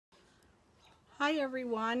Hi,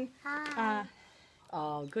 everyone. Hi.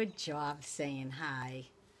 Oh, good job saying hi.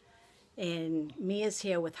 And Mia's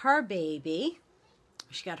here with her baby.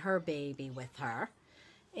 She got her baby with her.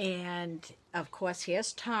 And, of course,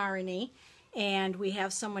 here's Tarani. And we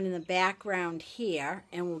have someone in the background here,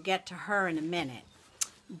 and we'll get to her in a minute.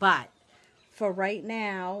 But for right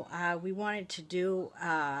now, we wanted to do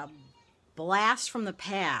a blast from the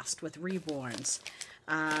past with Reborns.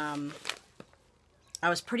 I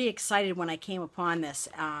was pretty excited when I came upon this.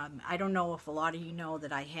 I don't know if a lot of you know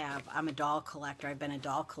that I'm a doll collector. I've been a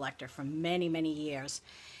doll collector for many, many years.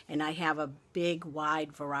 And I have a big,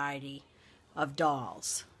 wide variety of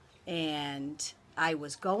dolls. And I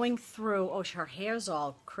was going through, oh, her hair's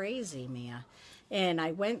all crazy, Mia. And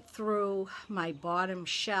I went through my bottom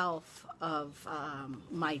shelf of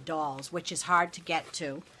my dolls, which is hard to get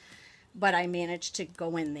to. But I managed to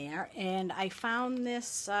go in there, and I found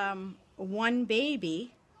this one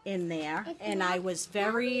baby in there, and I was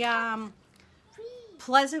very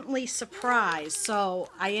pleasantly surprised. So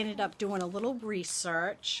I ended up doing a little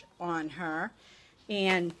research on her,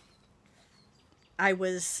 and I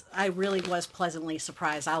really was pleasantly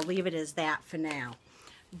surprised. I'll leave it as that for now.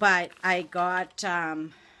 But I got,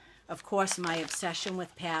 of course, my obsession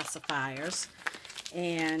with pacifiers,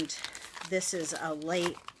 and this is a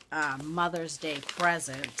late Mother's Day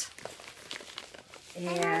present.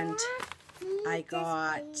 And I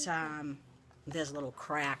got there's a little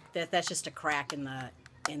crack. That's just a crack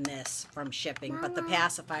in this from shipping. Mama, but the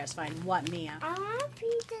pacifier's fine. What, Mia? I want to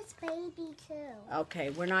feed this baby too. Okay,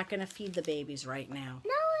 we're not going to feed the babies right now.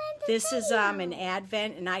 No, this is an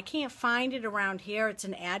Advent, and I can't find it around here. It's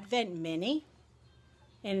an Advent mini.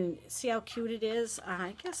 And see how cute it is?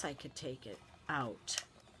 I guess I could take it out.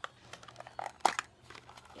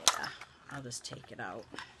 I'll just take it out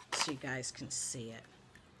so you guys can see it.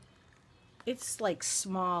 It's like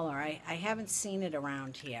smaller. I haven't seen it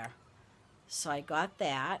around here. So I got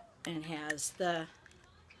that, and has the,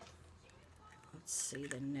 let's see,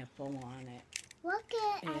 the nipple on it. Look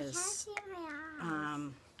at I can't see my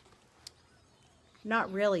eyes.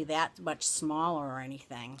 Not really that much smaller or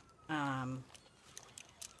anything.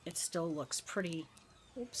 It still looks pretty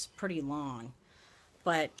long.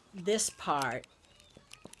 But this part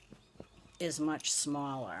is much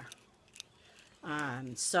smaller.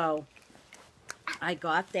 So I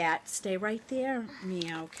got that. Stay right there,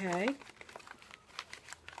 Mia, okay?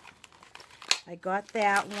 I got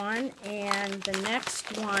that one, and the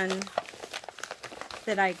next one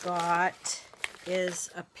that I got is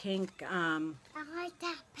a pink, I like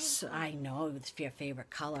that pink. I know, it's your favorite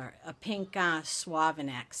color, a pink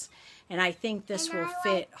Suavinex. And I think this will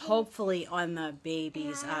fit, hopefully, on the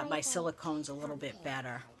babies. My silicone's a little bit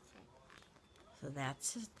better. So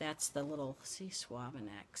that's the little, see,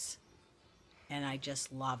 Suavinex. And I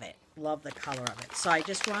just love it. Love the color of it. So I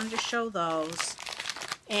just wanted to show those.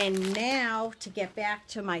 And now, to get back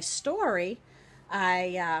to my story,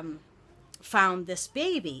 I found this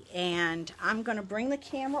baby. And I'm going to bring the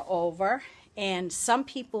camera over. And some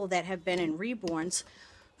people that have been in Reborns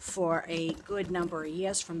for a good number of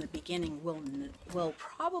years from the beginning will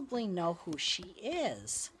probably know who she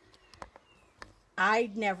is.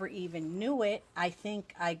 I never even knew it. I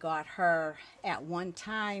think I got her at one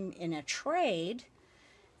time in a trade,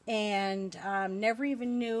 and never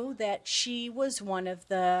even knew that she was one of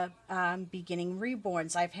the beginning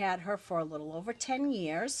Reborns. I've had her for a little over 10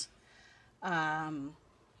 years. I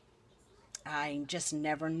just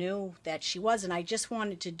never knew that she was, and I just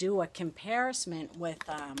wanted to do a comparison with,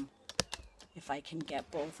 if I can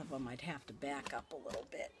get both of them, I'd have to back up a little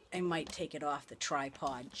bit. I might take it off the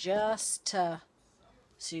tripod just to,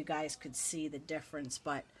 so you guys could see the difference.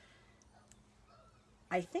 But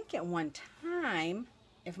I think at one time,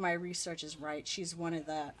 if my research is right, she's one of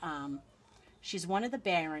the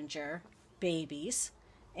Behringer babies,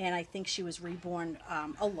 and I think she was reborn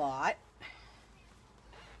a lot.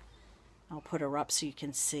 I'll put her up so you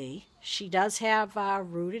can see. She does have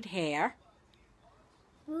rooted hair,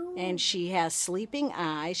 and she has sleeping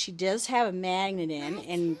eyes. She does have a magnet in,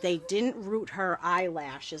 and they didn't root her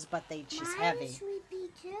eyelashes, but she's heavy. Too.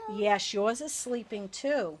 Yes, yours is sleeping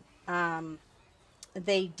too.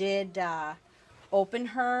 They did open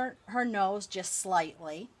her nose just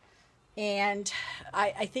slightly, and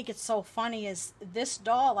I think it's so funny is this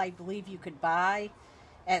doll I believe you could buy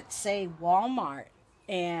at, say, Walmart,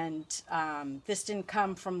 and this didn't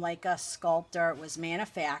come from like a sculptor. It was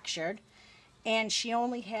manufactured, and she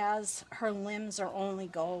only has, her limbs are only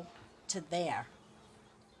go to there.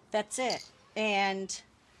 That's it. And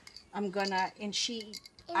I'm gonna, and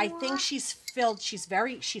I think she's filled, she's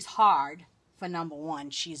hard, for number one.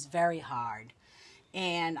 She's very hard.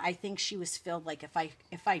 and I think she was filled, like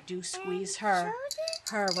if I do squeeze her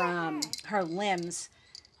limbs,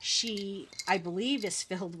 she, I believe, is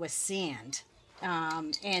filled with sand,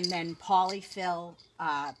 and then polyfill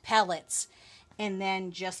pellets, and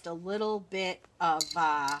then just a little bit of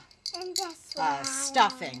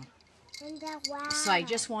stuffing. So I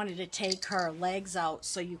just wanted to take her legs out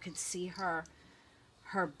so you could see her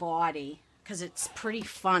body, because it's pretty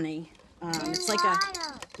funny. It's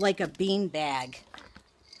like a beanbag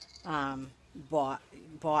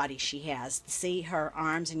body she has. See her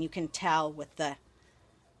arms, and you can tell with that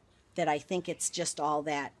I think it's just all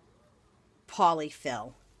that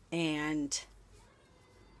polyfill. And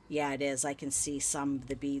yeah, it is. I can see some of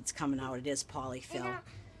the beads coming out. It is polyfill.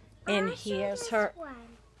 And here's her.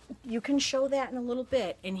 You can show that in a little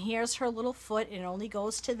bit. And here's her little foot. It only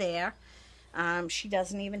goes to there. She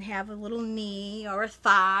doesn't even have a little knee or a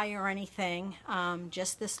thigh or anything.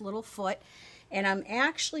 Just this little foot. And I'm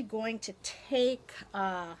actually going to take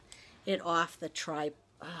it off the tripod.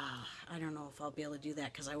 I don't know if I'll be able to do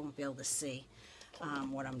that because I won't be able to see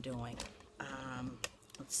what I'm doing.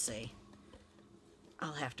 Let's see.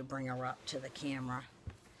 I'll have to bring her up to the camera.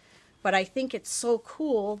 But I think it's so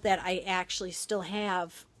cool that I actually still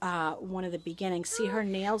have one of the beginnings. See, her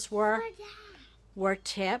nails were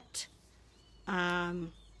tipped. Not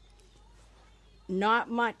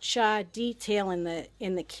much detail in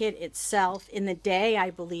the kit itself. In the day, I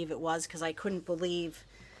believe it was, because I couldn't believe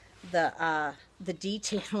the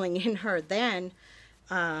detailing in her then.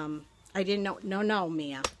 I didn't know. No,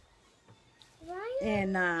 Mia.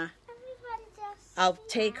 And I'll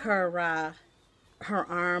take her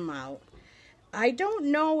arm out. I don't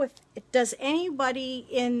know if does anybody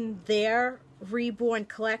in their Reborn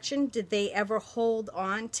collection, did they ever hold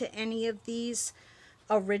on to any of these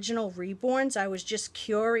original Reborns? I was just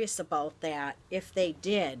curious about that, if they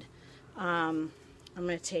did. I'm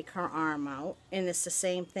going to take her arm out, and it's the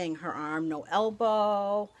same thing. Her arm, no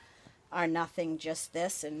elbow or nothing, just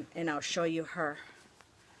this, and I'll show you her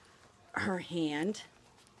hand.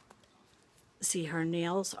 See, her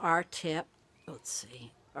nails are tipped. Let's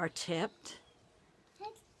see, are tipped,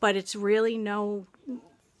 but it's really no,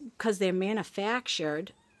 because they're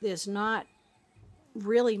manufactured, there's not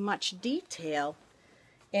really much detail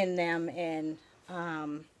in them, and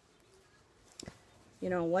you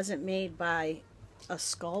know, it wasn't made by a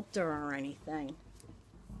sculptor or anything.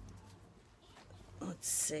 Let's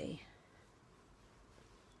see.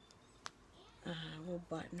 We'll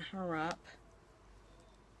button her up.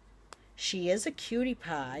 She is a cutie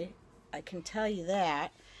pie, I can tell you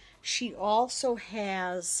that. She also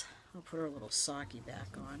has, I'll put her little socky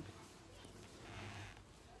back on.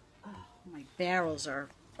 Oh, my barrels are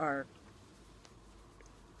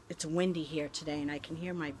it's windy here today, and I can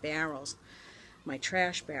hear my barrels, my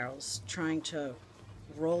trash barrels, trying to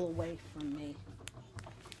roll away from me.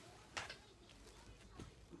 Oh,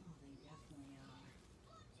 they definitely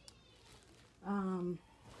are.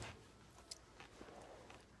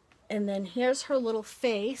 And then here's her little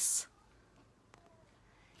face.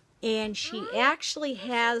 And she actually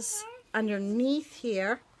has underneath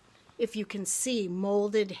here, if you can see,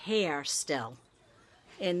 molded hair still.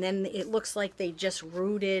 And then it looks like they just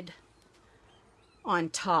rooted on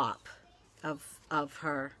top of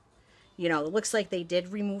her. You know, it looks like they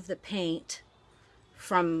did remove the paint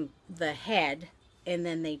from the head, and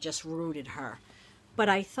then they just rooted her. But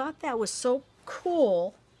I thought that was so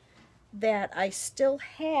cool that I still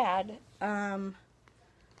had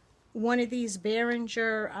one of these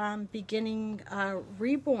Behringer beginning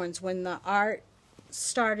Reborns when the art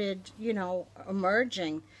started, you know,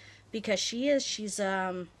 emerging, because she's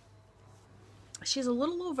a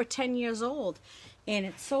little over 10 years old. And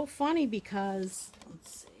it's so funny because,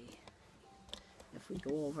 let's see, if we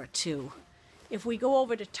go over to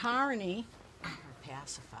Tarani, her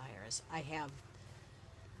pacifiers, I have,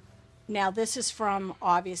 now this is from,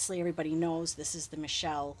 obviously everybody knows this is the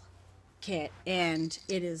Michelle kit, and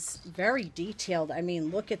it is very detailed. I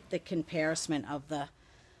mean, look at the comparison of the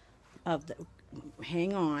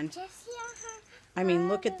hang on. I mean,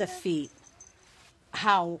 look at the feet.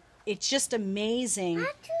 How it's just amazing.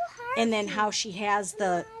 And then how she has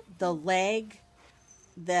the leg,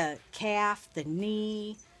 the calf, the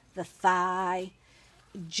knee, the thigh.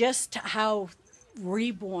 Just how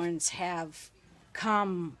Reborns have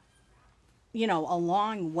come, you know, a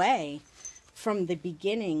long way from the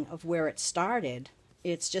beginning of where it started.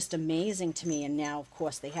 It's just amazing to me. And now, of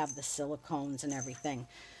course, they have the silicones and everything.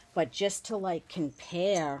 But just to, like,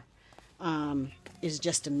 compare is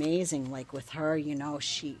just amazing. Like, with her, you know,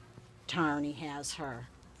 Tarani has her.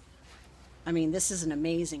 I mean, this is an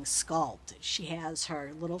amazing sculpt. She has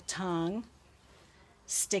her little tongue.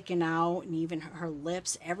 sticking out, and even her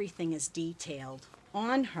lips, everything is detailed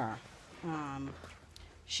on her.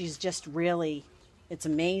 She's just really, it's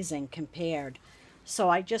amazing compared. So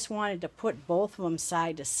I just wanted to put both of them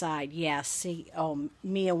side to side. Yeah, see, oh,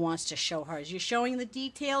 Mia wants to show hers. You're showing the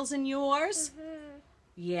details in yours? Mm-hmm.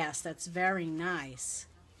 Yes, that's very nice.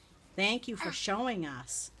 Thank you for showing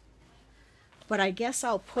us. But I guess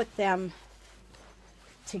I'll put them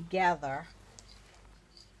together,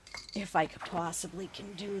 if I could possibly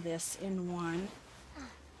can do this in one.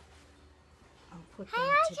 I'll put them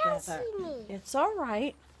together. Can't see me. It's all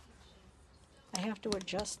right. I have to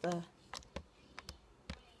adjust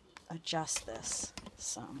this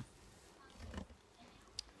some.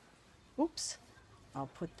 Oops. I'll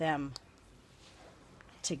put them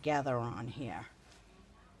together on here.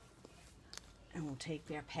 And we'll take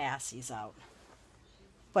their passies out.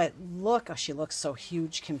 But look, oh, she looks so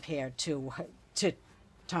huge compared to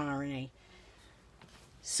Tarani.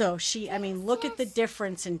 So she, I mean, look at the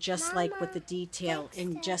difference in just like with the detail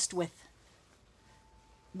and just with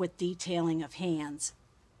detailing of hands.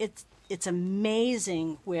 It's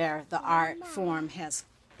amazing where the art form has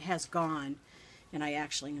gone. And I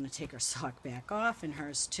actually am going to take her sock back off and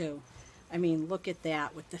hers too. I mean, look at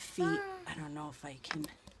that with the feet. I don't know if I can.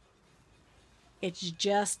 It's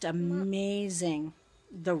just amazing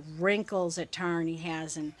the wrinkles that Tarani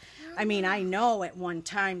has. And I mean, I know at one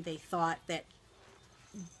time they thought that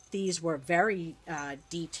these were very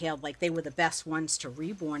detailed, like they were the best ones to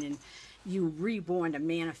reborn, and you reborn a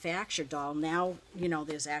manufactured doll. Now, you know,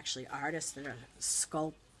 there's actually artists that are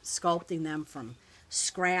sculpting them from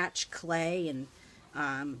scratch, clay, and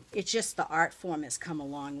it's just the art form has come a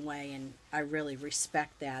long way, and I really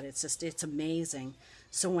respect that. It's just, it's amazing.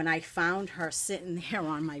 So when I found her sitting there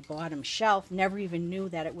on my bottom shelf, never even knew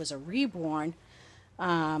that it was a reborn,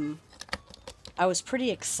 I was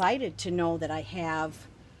pretty excited to know that I have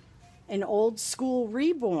an old school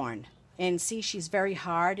reborn. And see, she's very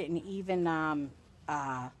hard, and even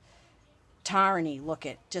Tarani, look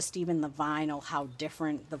at just even the vinyl, how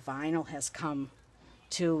different the vinyl has come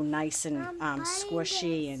to, nice and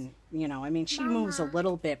squishy, and you know, I mean, she moves a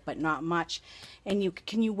little bit, but not much. And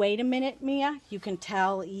can you wait a minute, Mia? You can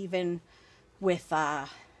tell even with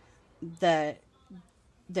the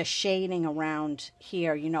shading around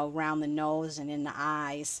here, you know, around the nose and in the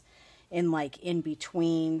eyes, and like in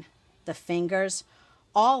between the fingers.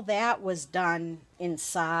 All that was done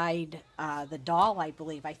inside the doll, I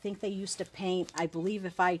believe. I think they used to paint, I believe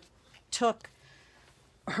if I took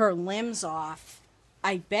her limbs off,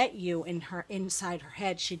 I bet you inside her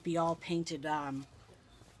head she'd be all painted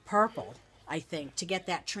purple, I think, to get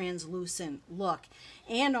that translucent look.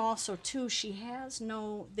 And also too, there's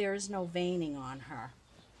no veining on her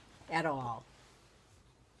at all.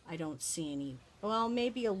 I don't see any, well,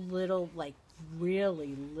 maybe a little, like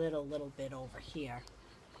really little bit over here.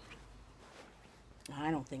 I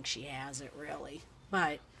don't think she has it really,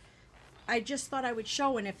 but I just thought I would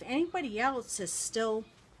show. And if anybody else is still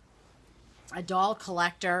a doll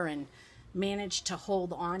collector and managed to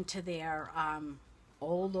hold on to their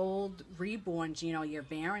old reborns, you know, your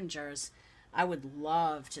Behringers, I would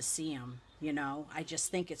love to see them. You know, I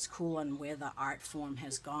just think it's cool and where the art form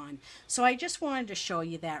has gone. So I just wanted to show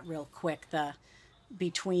you that real quick,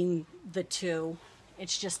 between the two.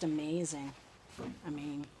 It's just amazing. I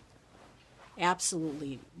mean,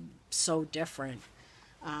 absolutely so different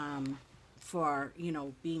for, you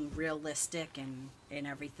know, being realistic and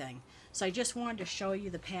everything. So I just wanted to show you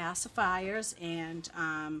the pacifiers and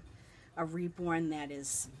a reborn that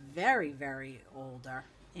is very, very older.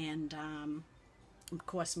 And of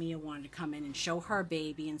course, Mia wanted to come in and show her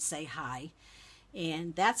baby and say hi.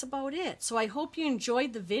 And that's about it. So I hope you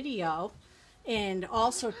enjoyed the video. And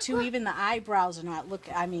also, too, even the eyebrows are not, look,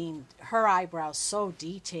 I mean, her eyebrows so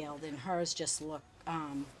detailed, and hers just look,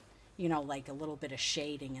 you know, like a little bit of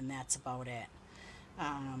shading, and that's about it.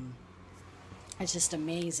 It's just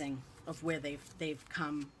amazing of where they've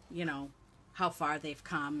come, you know, how far they've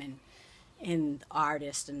come, and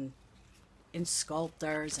artists and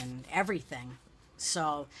sculptors and everything.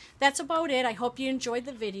 So that's about it. I hope you enjoyed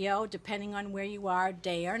the video, depending on where you are,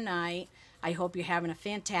 day or night. I hope you're having a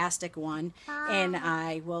fantastic one. Bye. And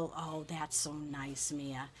I will, oh, that's so nice,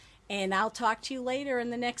 Mia. And I'll talk to you later in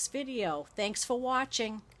the next video. Thanks for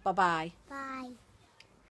watching. Bye-bye. Bye.